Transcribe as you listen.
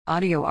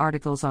Audio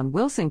articles on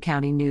Wilson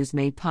County News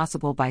made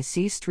possible by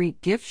C Street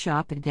Gift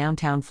Shop in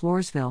downtown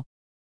Floresville.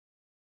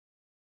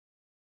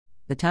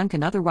 The tongue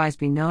can otherwise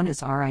be known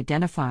as our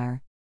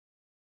identifier.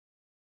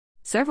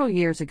 Several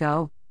years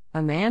ago,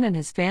 a man and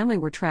his family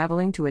were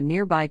traveling to a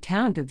nearby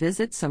town to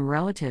visit some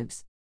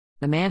relatives.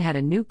 The man had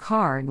a new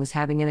car and was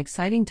having an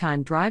exciting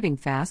time driving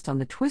fast on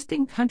the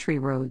twisting country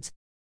roads.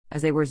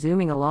 As they were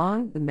zooming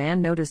along, the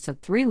man noticed a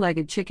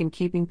three-legged chicken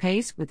keeping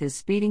pace with his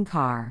speeding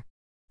car.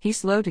 He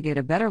slowed to get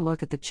a better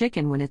look at the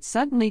chicken when it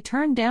suddenly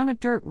turned down a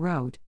dirt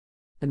road.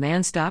 The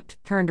man stopped,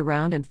 turned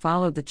around, and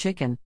followed the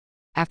chicken.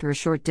 After a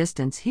short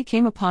distance, he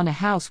came upon a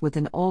house with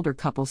an older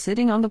couple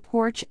sitting on the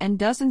porch and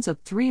dozens of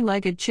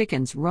three-legged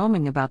chickens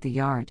roaming about the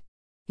yard.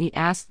 He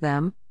asked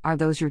them, "Are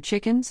those your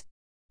chickens?"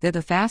 "They're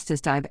the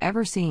fastest I've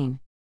ever seen."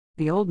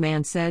 The old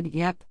man said,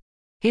 "Yep."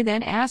 He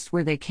then asked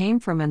where they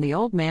came from, and the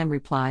old man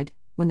replied,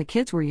 "When the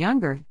kids were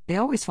younger, they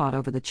always fought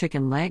over the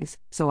chicken legs,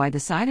 so I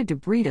decided to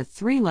breed a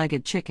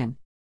three-legged chicken."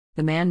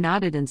 The man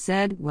nodded and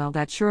said, "Well,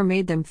 that sure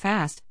made them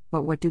fast,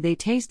 but what do they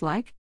taste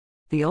like?"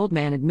 The old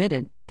man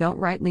admitted, "Don't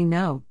rightly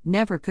know,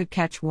 never could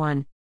catch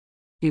one."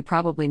 You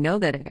probably know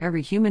that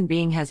every human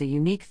being has a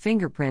unique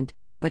fingerprint,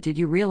 but did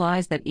you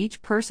realize that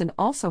each person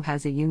also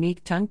has a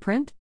unique tongue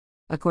print?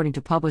 According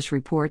to published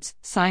reports,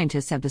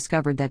 scientists have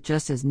discovered that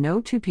just as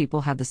no two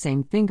people have the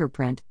same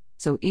fingerprint,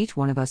 so each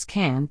one of us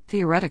can,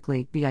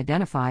 theoretically, be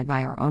identified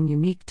by our own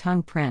unique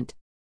tongue print.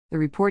 The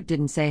report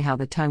didn't say how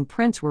the tongue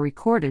prints were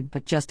recorded,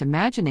 but just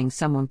imagining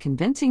someone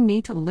convincing me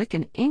to lick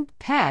an ink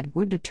pad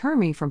would deter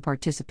me from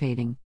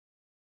participating.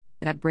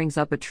 That brings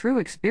up a true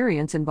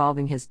experience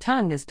involving his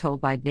tongue as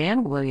told by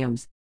Dan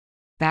Williams.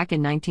 Back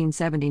in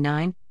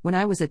 1979, when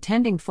I was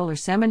attending Fuller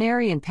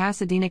Seminary in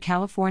Pasadena,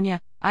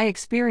 California, I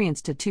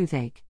experienced a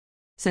toothache.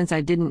 Since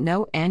I didn't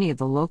know any of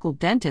the local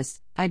dentists,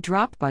 I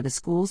dropped by the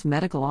school's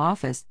medical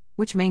office,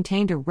 which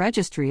maintained a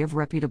registry of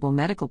reputable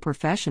medical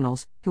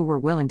professionals who were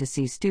willing to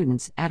see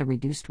students at a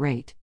reduced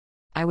rate.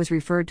 I was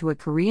referred to a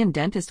Korean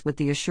dentist with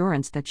the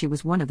assurance that she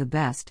was one of the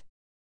best.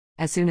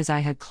 As soon as I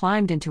had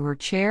climbed into her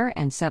chair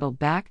and settled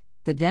back,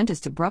 the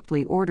dentist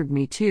abruptly ordered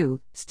me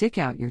to stick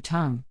out your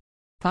tongue.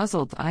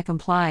 Puzzled, I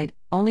complied,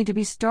 only to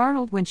be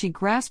startled when she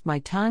grasped my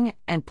tongue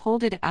and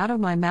pulled it out of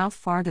my mouth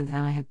farther than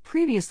I had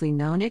previously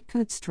known it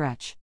could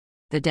stretch.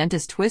 The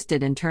dentist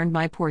twisted and turned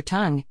my poor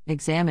tongue,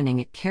 examining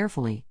it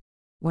carefully.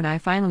 When I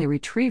finally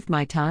retrieved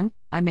my tongue,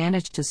 I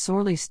managed to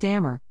sorely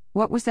stammer,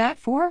 "What was that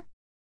for?"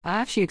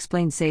 She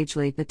explained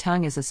sagely, "The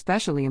tongue is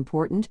especially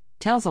important,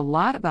 tells a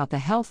lot about the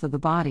health of the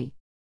body.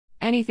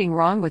 Anything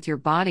wrong with your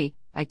body,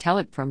 I tell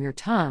it from your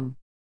tongue."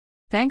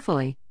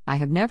 Thankfully, I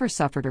have never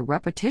suffered a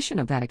repetition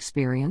of that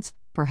experience,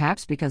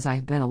 perhaps because I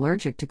have been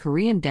allergic to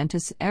Korean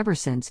dentists ever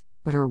since,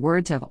 but her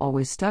words have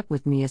always stuck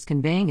with me as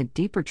conveying a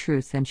deeper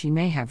truth than she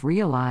may have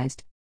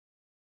realized.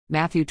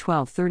 Matthew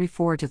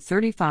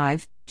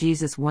 12:34-35,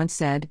 Jesus once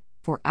said,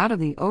 "For out of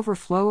the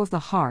overflow of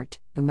the heart,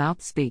 the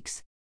mouth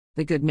speaks.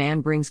 The good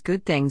man brings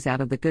good things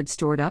out of the good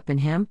stored up in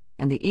him,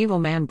 and the evil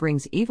man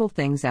brings evil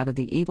things out of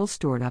the evil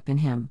stored up in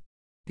him."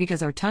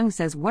 Because our tongue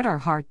says what our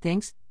heart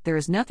thinks, there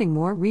is nothing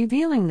more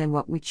revealing than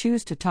what we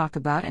choose to talk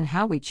about and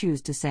how we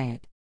choose to say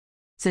it.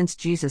 Since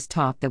Jesus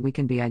taught that we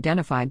can be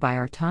identified by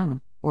our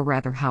tongue, or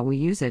rather how we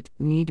use it,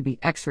 we need to be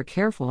extra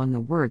careful in the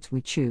words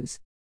we choose.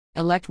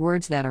 Elect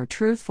words that are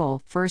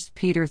truthful, 1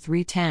 Peter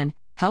 3:10,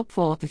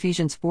 helpful,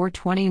 Ephesians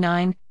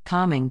 4:29,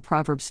 calming,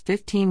 Proverbs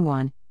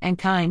 15:1, and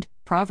kind,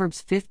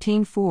 Proverbs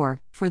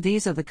 15:4, for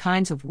these are the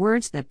kinds of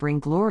words that bring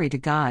glory to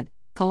God,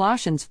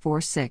 Colossians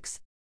 4:6.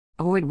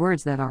 Avoid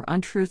words that are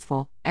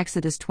untruthful,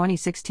 Exodus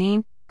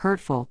 20:16,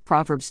 hurtful,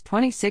 Proverbs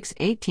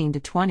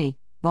 26:18-20,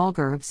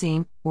 vulgar,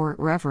 obscene, or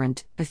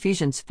irreverent,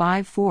 Ephesians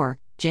 5:4,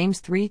 James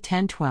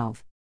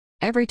 3:10-12.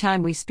 Every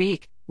time we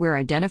speak, we're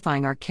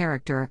identifying our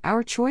character,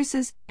 our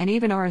choices, and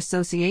even our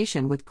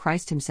association with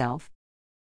Christ Himself.